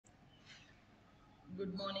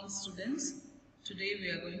Good morning, students. Today we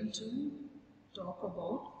are going to talk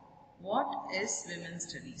about what is women's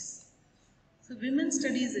studies. So women's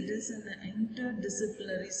studies, it is an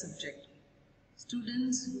interdisciplinary subject.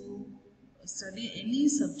 Students who study any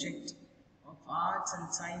subject of arts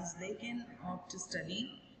and science, they can opt to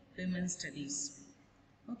study women's studies.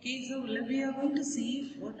 Okay, so we are going to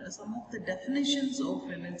see what are some of the definitions of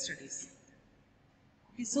women's studies.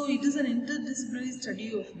 Okay, so it is an interdisciplinary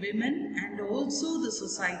study of women and also the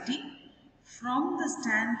society from the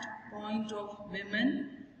standpoint of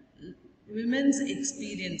women's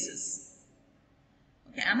experiences.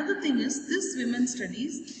 Okay, another thing is this women's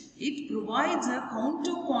studies, it provides a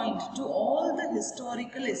counterpoint to all the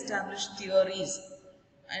historical established theories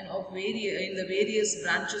and in the various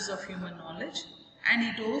branches of human knowledge, and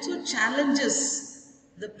it also challenges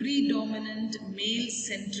the predominant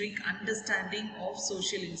male-centric understanding of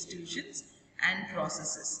social institutions and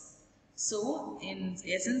processes. So, in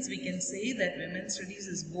essence, we can say that women's studies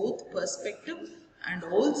is both perspective and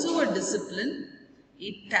also a discipline.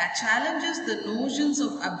 It challenges the notions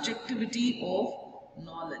of objectivity of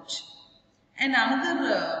knowledge. And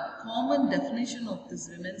another common definition of this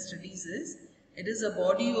women's studies is, it is a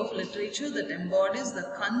body of literature that embodies the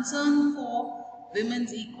concern for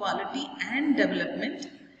women's equality and development.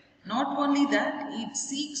 Not only that, it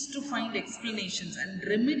seeks to find explanations and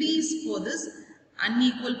remedies for this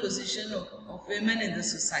unequal position of women in the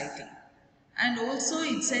society. And also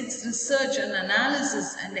it sets research and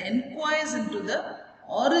analysis and inquires into the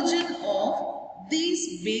origin of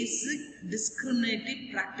these basic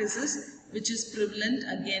discriminative practices which is prevalent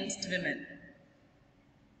against women,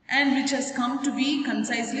 and which has come to be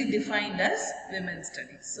concisely defined as women's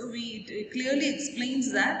studies. So it clearly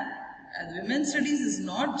explains that women's studies is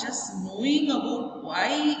not just knowing about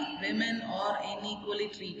why women are unequally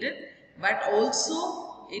treated, but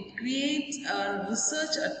also it creates a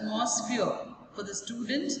research atmosphere for the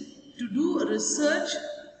students to do research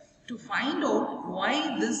to find out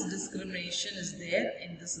why this discrimination is there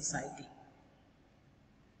in the society.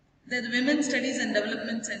 The Women's Studies and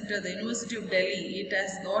Development Center, the University of Delhi, it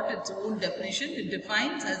has got its own definition. It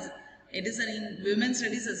defines as it is women's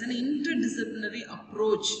studies as an interdisciplinary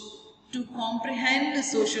approach to comprehend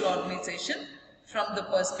social organization from the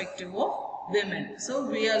perspective of women. So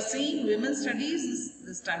we are seeing women's studies is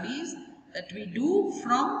the studies that we do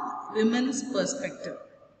from women's perspective.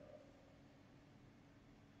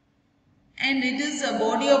 And it is a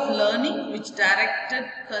body of learning which directed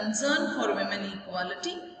concern for women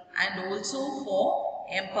equality and also for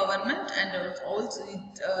empowerment, and also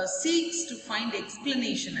it seeks to find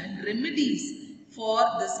explanation and remedies for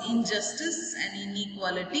this injustice and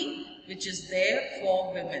inequality which is there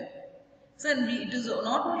for women. So it is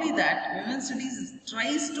not only that, women's studies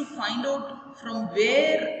tries to find out from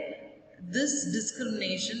where this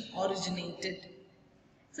discrimination originated.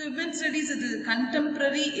 So women's studies is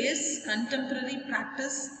contemporary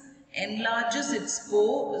practice, enlarges its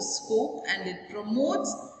scope and it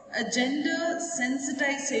promotes a gender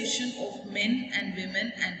sensitization of men and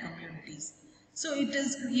women and communities. So it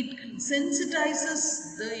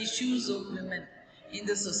sensitizes the issues of women in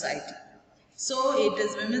the society. So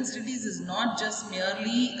women's studies is not just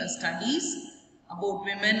merely studies about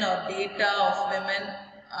women or data of women,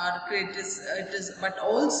 but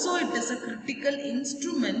also it is a critical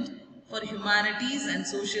instrument for humanities and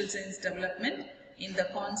social science development in the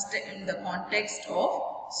context of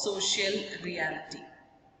social reality.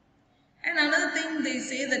 And another thing, they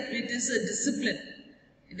say that it is a discipline.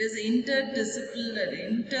 It is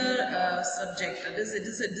interdisciplinary, subject. That is, it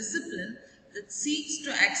is a discipline that seeks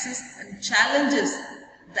to access and challenges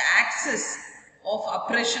the axis of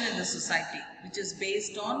oppression in the society, which is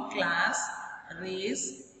based on class,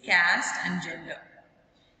 race, caste and gender.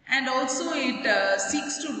 And also it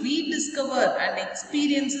seeks to rediscover and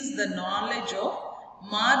experiences the knowledge of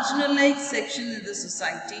marginalized sections in the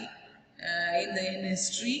society, in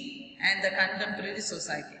history and the contemporary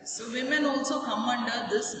society. So women also come under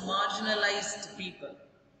this marginalized people.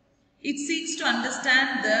 It seeks to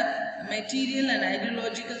understand the material and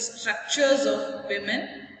ideological structures of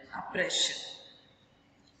women oppression.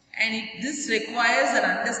 And this requires an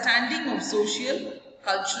understanding of social,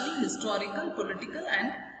 cultural, historical, political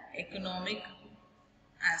and economic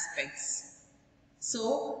aspects.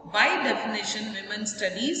 So by definition, women's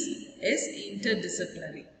studies is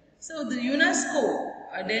interdisciplinary. So the UNESCO,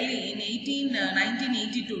 Delhi in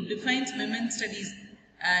 1982 defines women's studies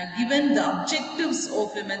given the objectives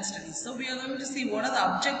of women's studies. So we are going to see what are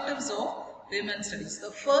the objectives of women's studies.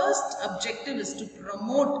 The first objective is to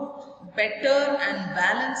promote better and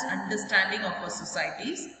balanced understanding of our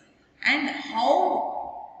societies and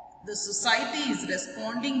how the society is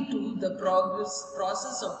responding to the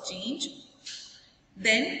process of change,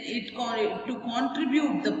 then to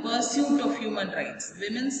contribute the pursuit of human rights.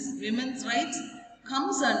 Women's rights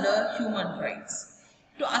comes under human rights.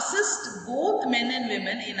 To assist both men and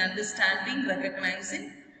women in understanding,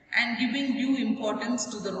 recognizing and giving due importance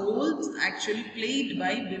to the roles actually played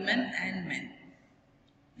by women and men.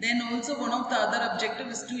 Then also one of the other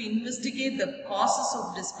objectives is to investigate the causes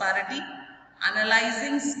of disparity,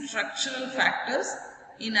 analyzing structural factors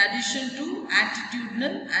in addition to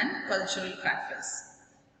attitudinal and cultural factors.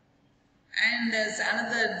 And there's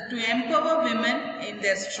another, to empower women in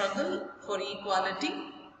their struggle for equality,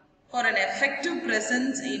 for an effective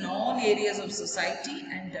presence in all areas of society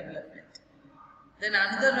and development. Then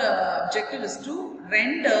another objective is to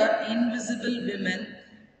render invisible women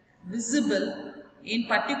visible, in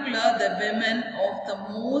particular the women of the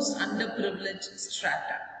most underprivileged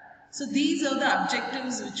strata. So these are the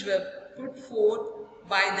objectives which were put forth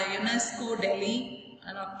by the UNESCO Delhi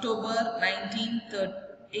in October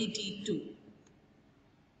 1982.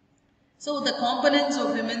 So the components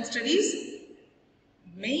of women's studies,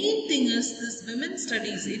 main thing is this women's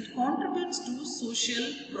studies, it contributes to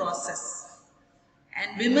social process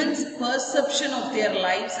and women's perception of their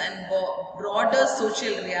lives and broader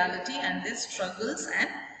social reality and their struggles and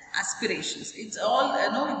aspirations. It's all,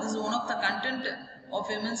 this is one of the content of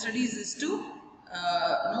women's studies is to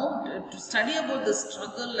study about the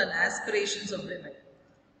struggle and aspirations of women.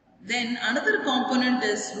 Then another component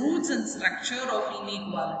is roots and structure of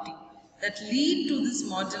inequality that lead to this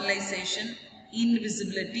marginalization,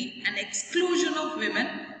 invisibility and exclusion of women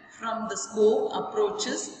from the scope,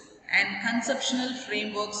 approaches and conceptual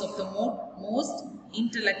frameworks of the most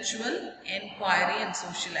intellectual inquiry and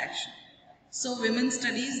social action. So women's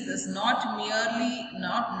studies is not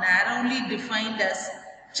narrowly defined as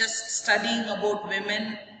just studying about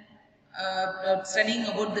women, studying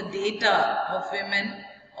about the data of women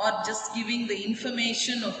or just giving the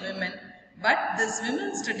information of women, but this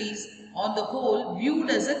women's studies on the whole viewed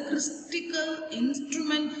as a critical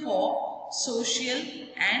instrument for social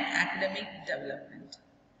and academic development.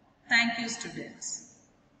 Thank you, students.